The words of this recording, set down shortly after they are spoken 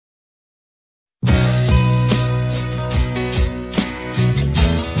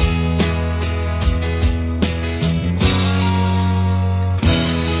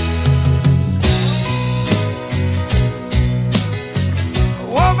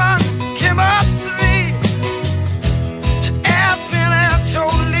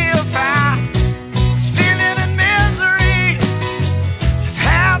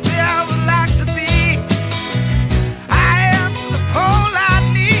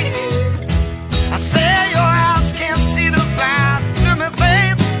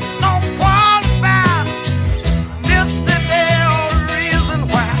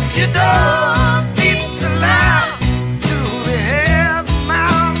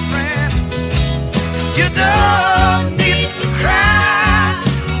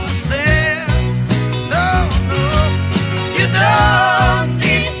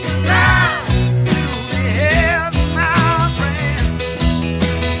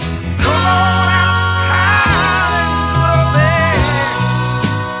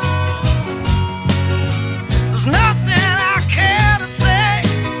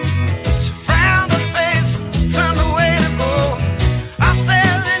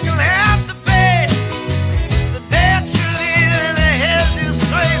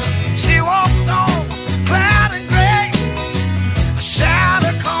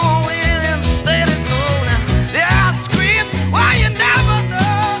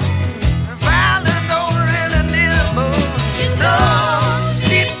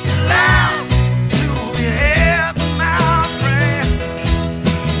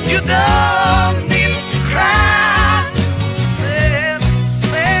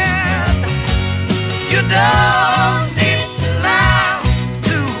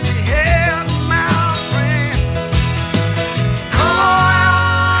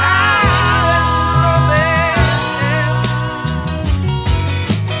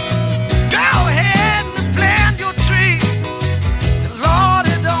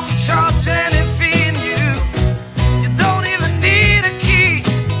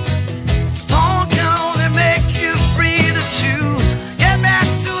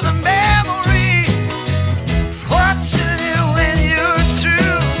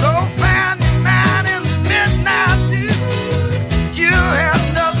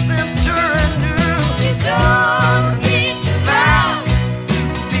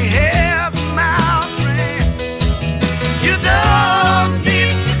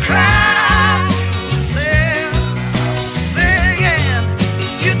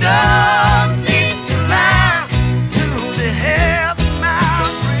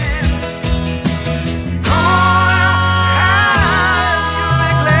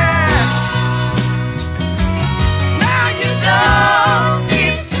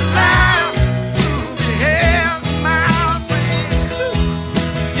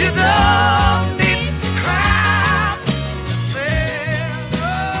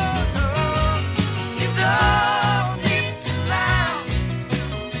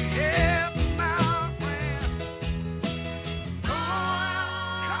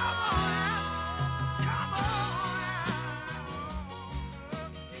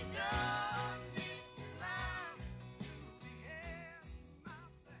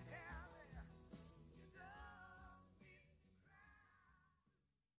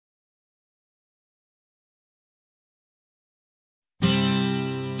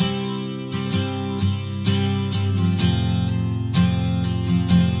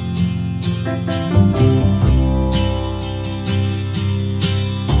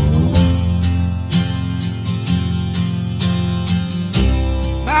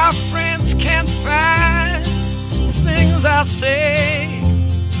things I say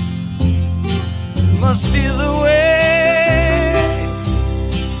must be the way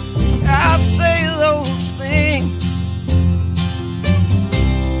I say those things.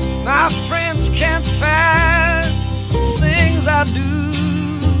 My friends can't find some things I do.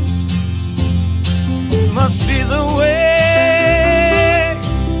 Must be the way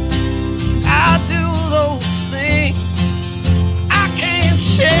I do those things. I can't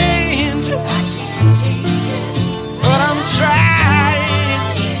change it, but I'm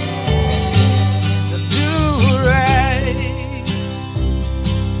trying to do right.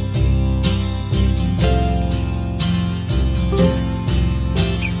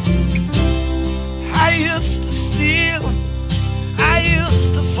 I used to steal, I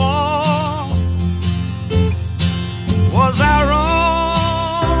used to fall. Was I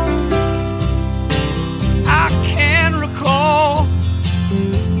wrong? I can't recall.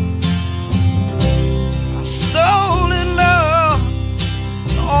 I stole in love,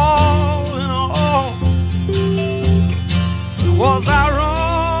 all in all. Was I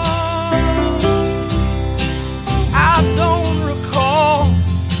wrong? I don't recall.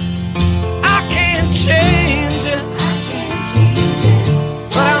 I can't change it,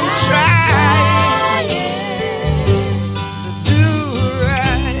 but I'm trying to do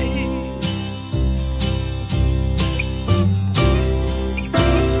right.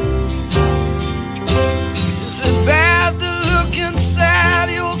 Is it bad to look inside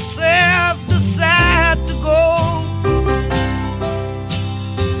yourself, decide to go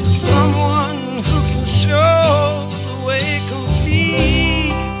to someone who can show the way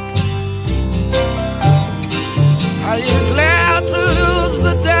complete? Are you glad to lose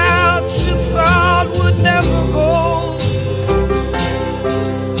the doubts you thought would never go?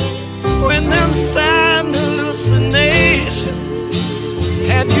 When them signed hallucinations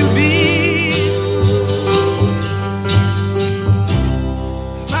had you beat?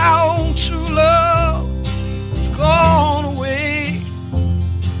 My own true love is gone away.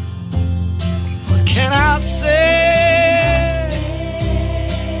 What can I say?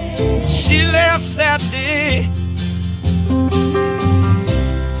 She left that day.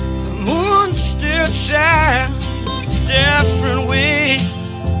 The moon still shines a different way.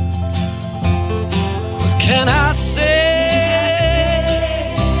 What can I say?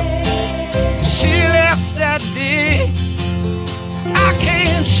 She left that day. I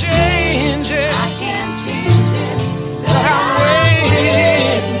can't change it, but I'm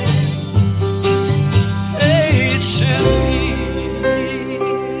waiting patiently.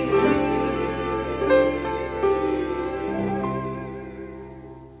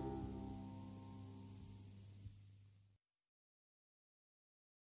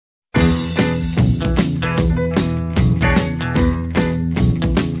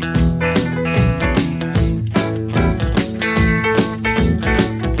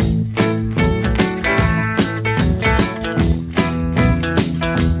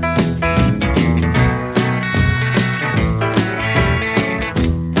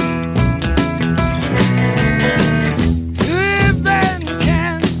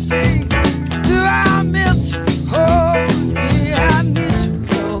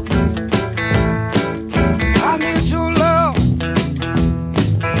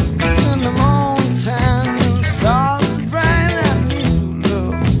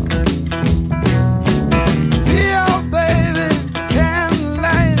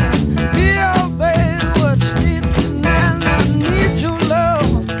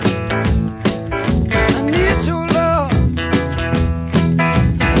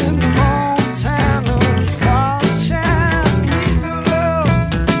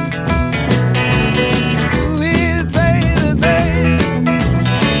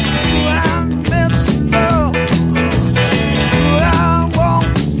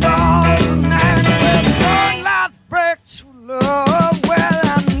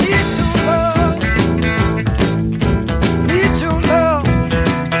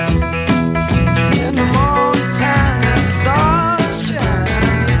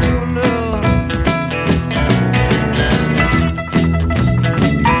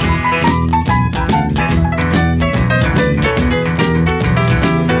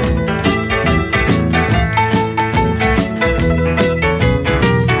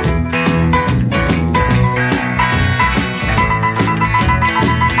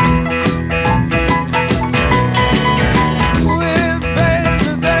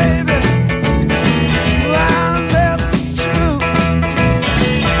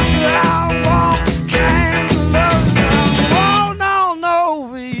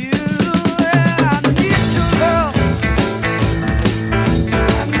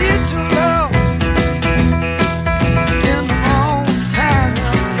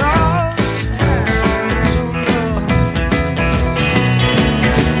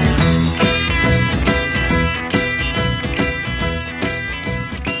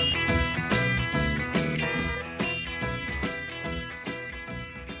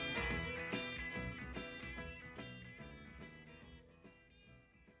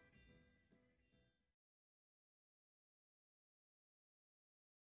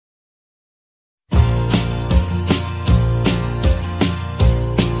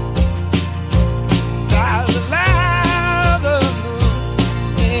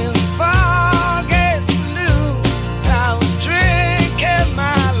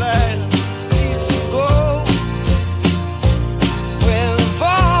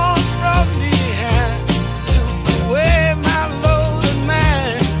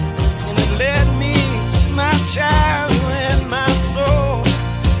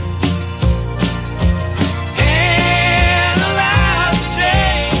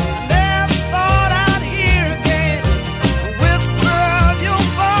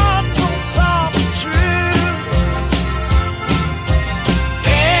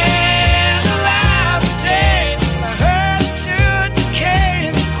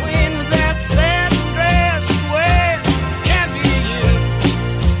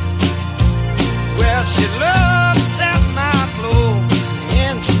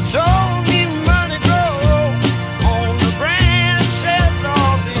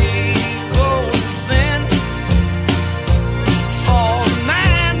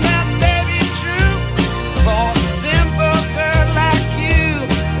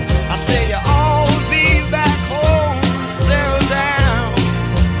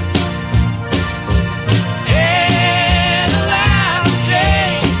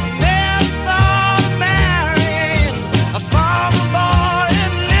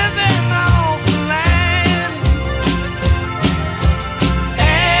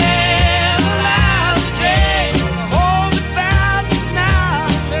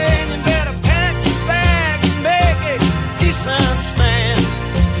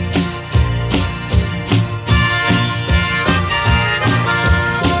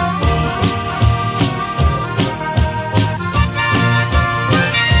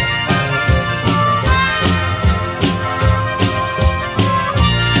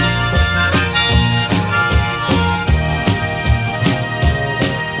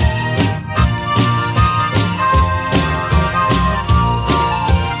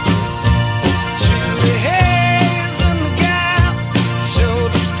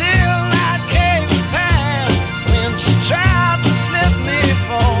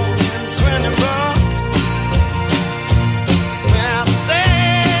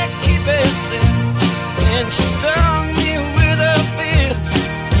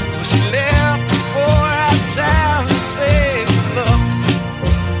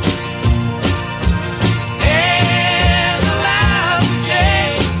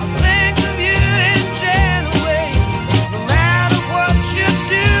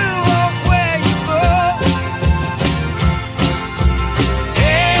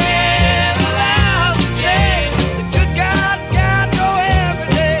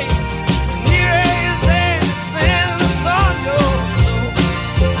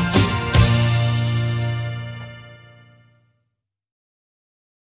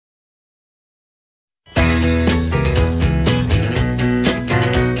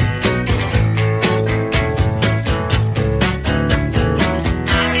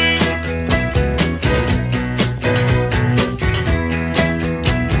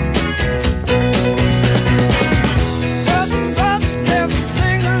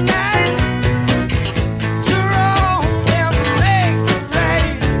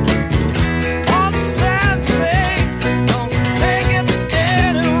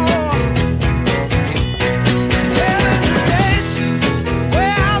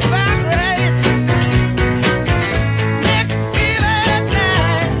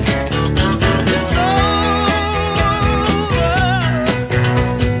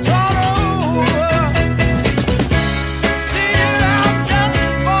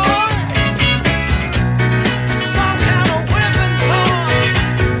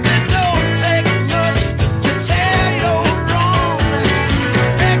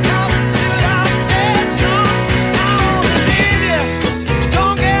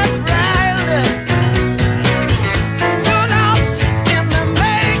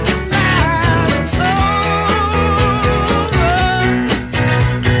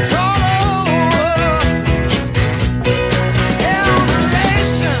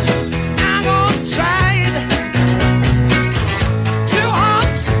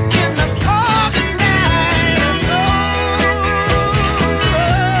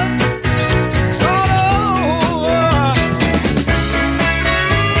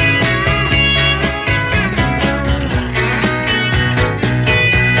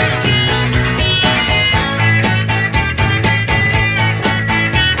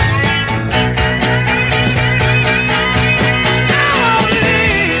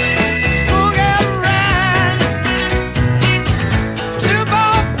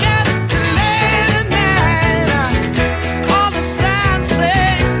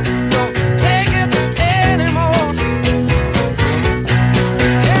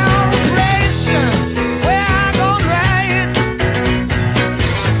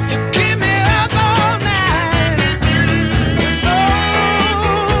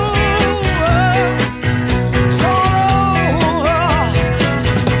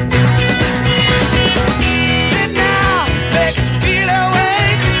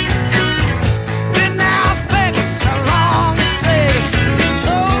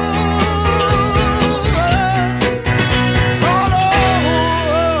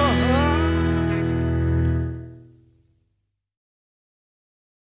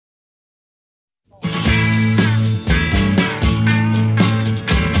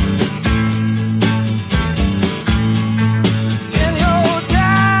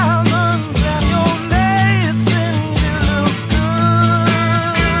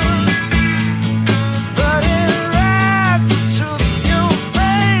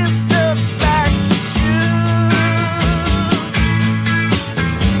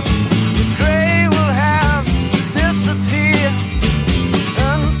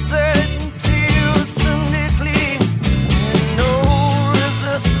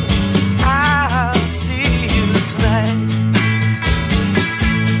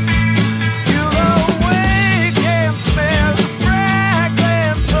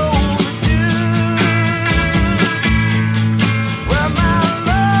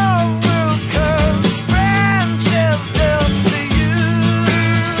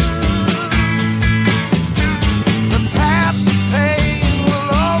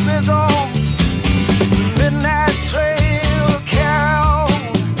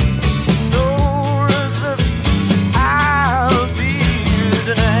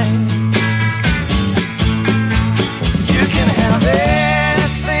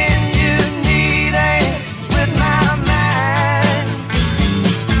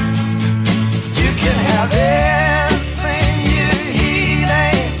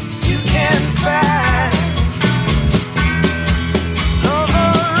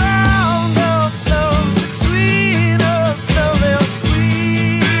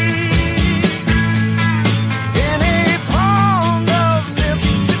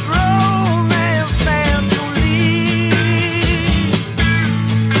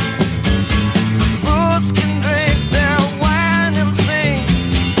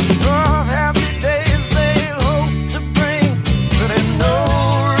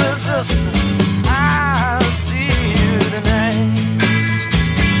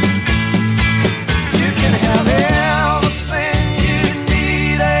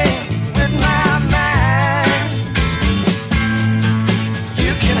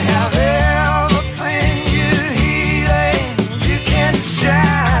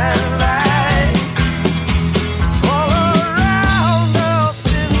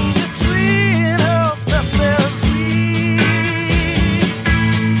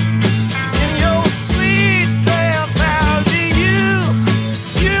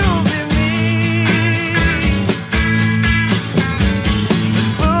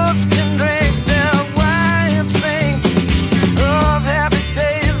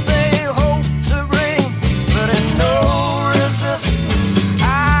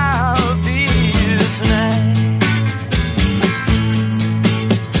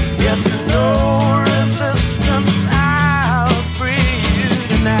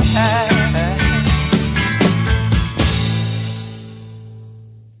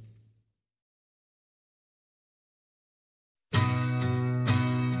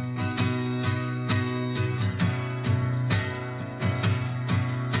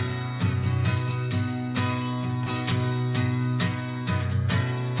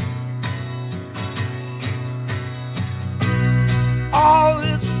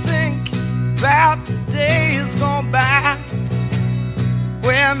 days gone by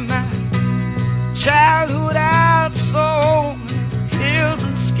where my childhood had so many hills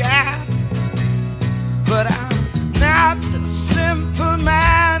and sky. But I'm not the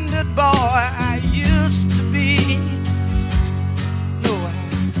simple-minded boy I used to be. No, I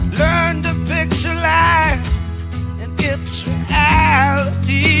learned to picture life and its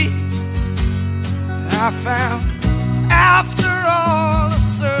reality. I found after all the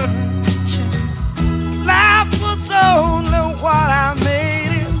searching, life was only what I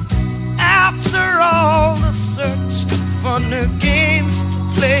made it. After all the searching for new games to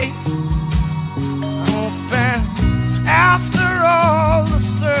play, I found after all the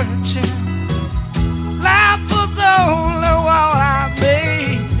searching, life was only what I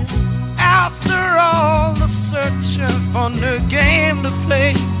made it. After all the searching for new game to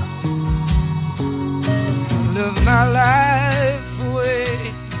play, live my life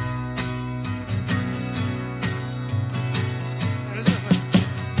away.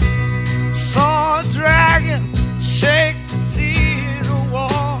 Saw a dragon shake the theater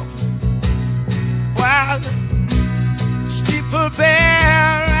walls while the steeple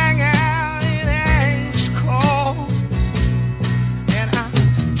bell rang out in anxious calls. And I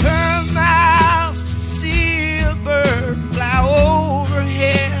turned my eyes to see a bird fly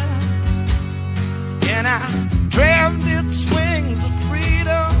overhead, and I dreamt its wings of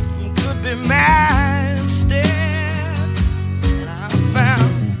freedom could be mine instead. And I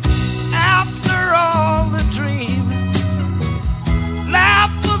found after all the dreaming,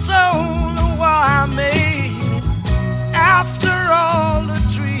 life was only what I made. After all the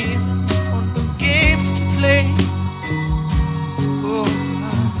dreaming, on the games to play. Oh,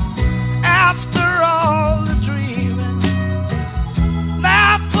 after all the dreaming,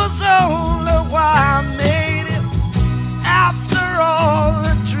 life was only what I made it. After all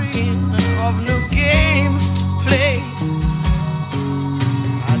the dreaming of new games to play,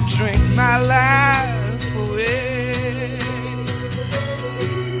 I drink my life away.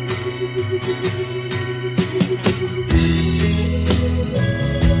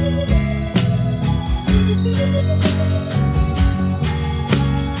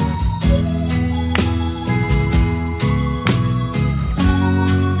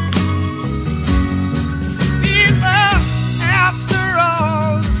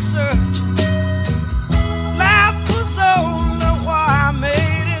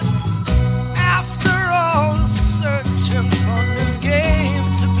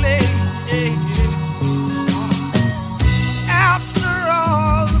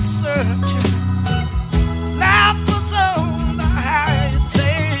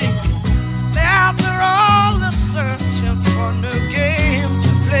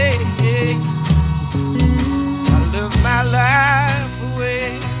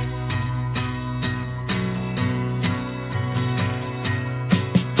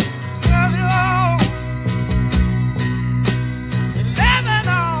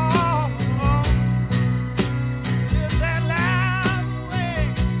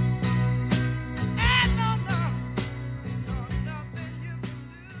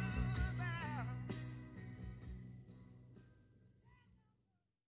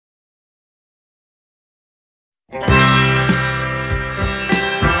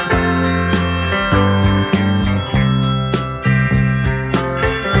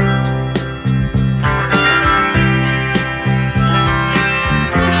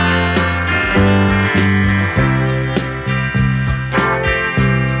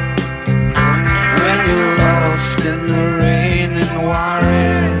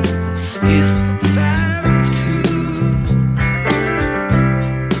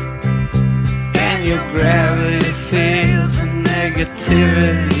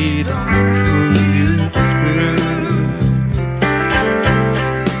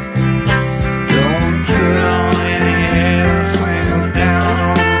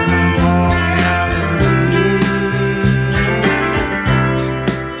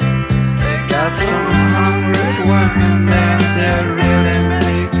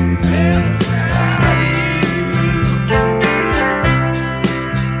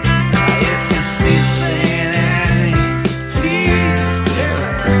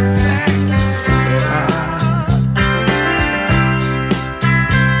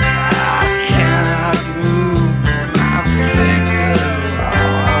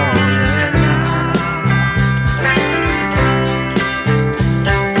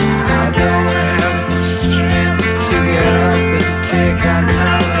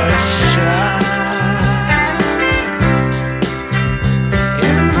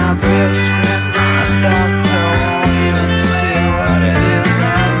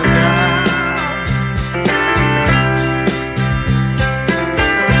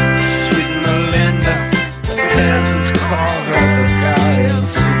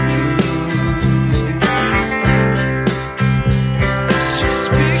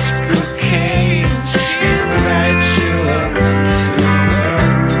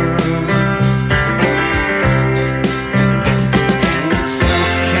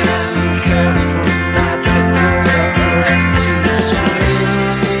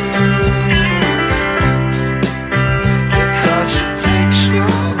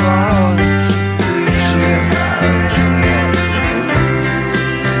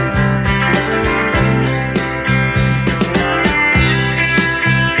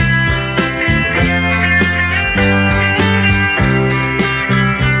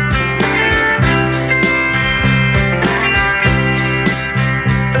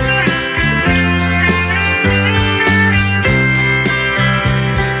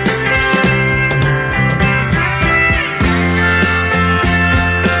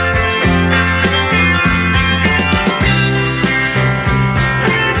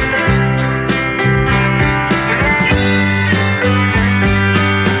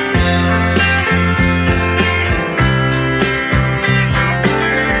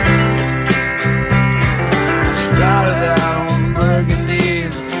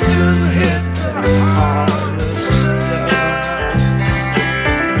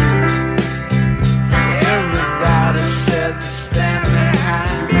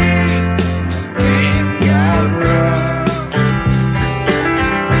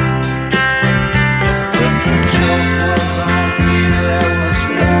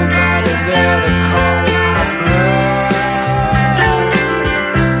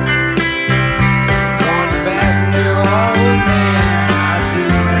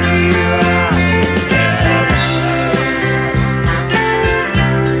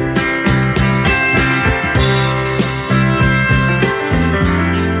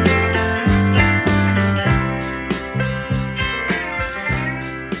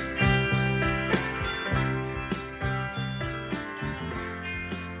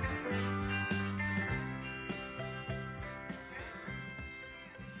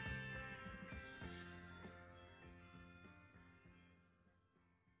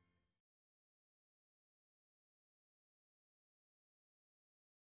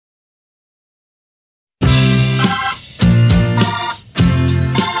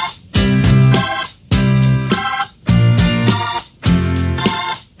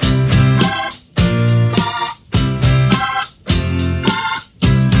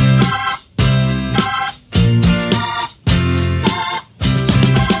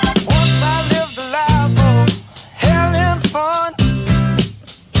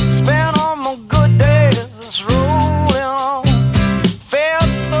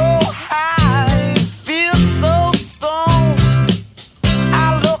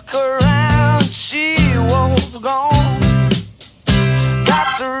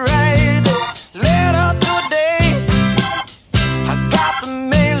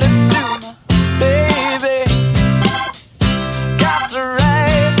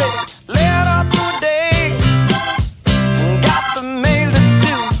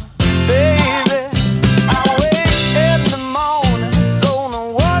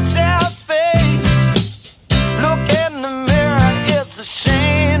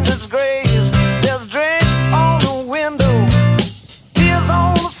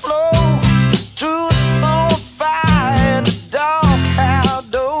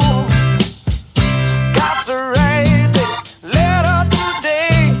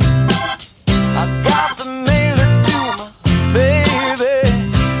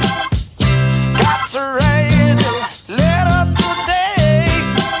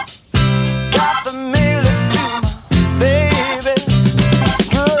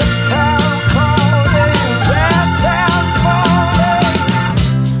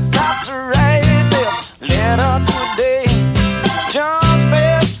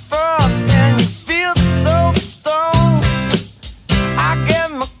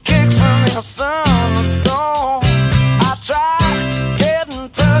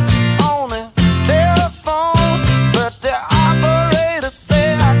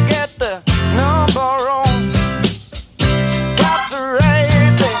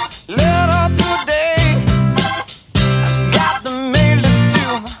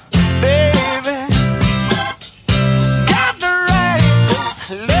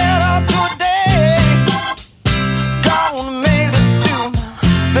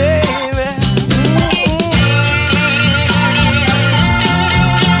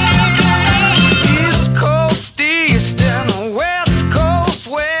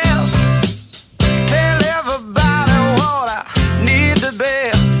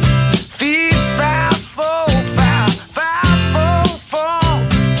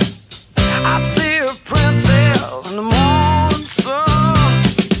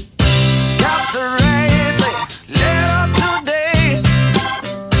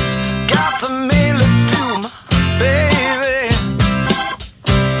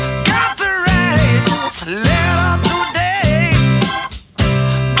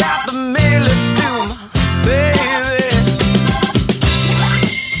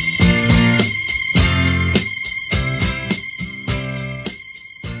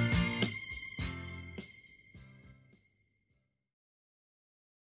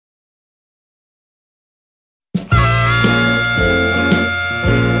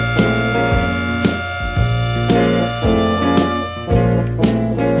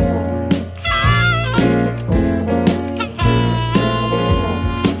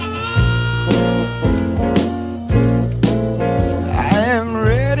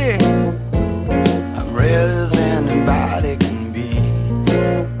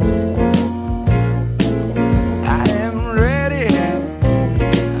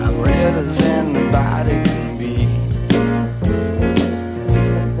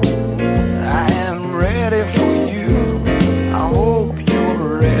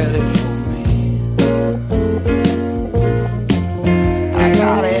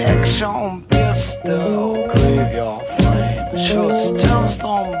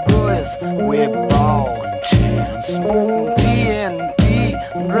 chicks with ball and jam, smoking P&P,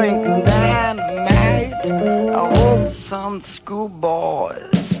 drinking dynamite. I hope some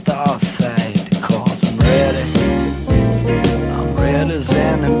schoolboys start fight, 'cause I'm ready. I'm ready as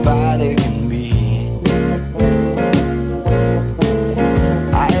anybody can be.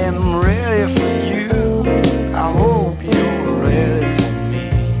 I am ready for you. I hope you're ready for me.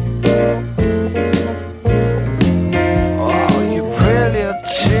 Oh, you pretty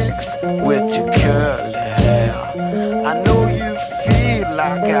chicks with your curly hair, I know you feel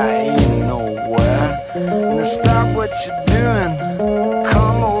like I ain't nowhere. Now stop what you're doing,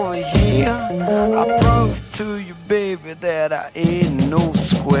 come over here. I prove to you, baby, that I ain't no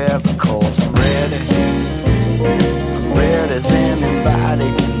square, because I'm ready. I'm ready as anybody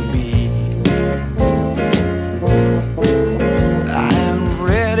can be. I am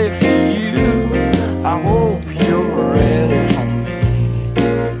ready for you. I hope you're ready for me.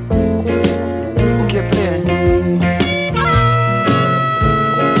 Okay, play it.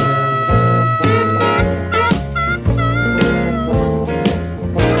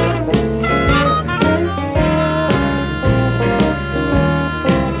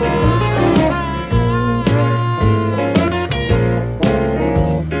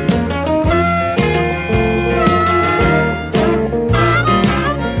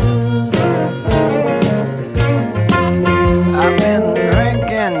 I've been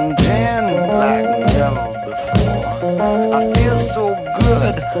drinking gin like never before. I feel so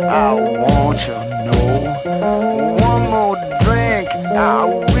good, I want you to know. One more drink, I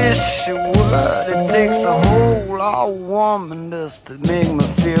wish you would. It takes a whole lot of woman just to make me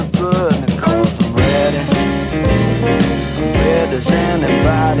feel good, because I'm ready. I'm ready as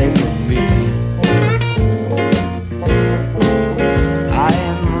anybody can be.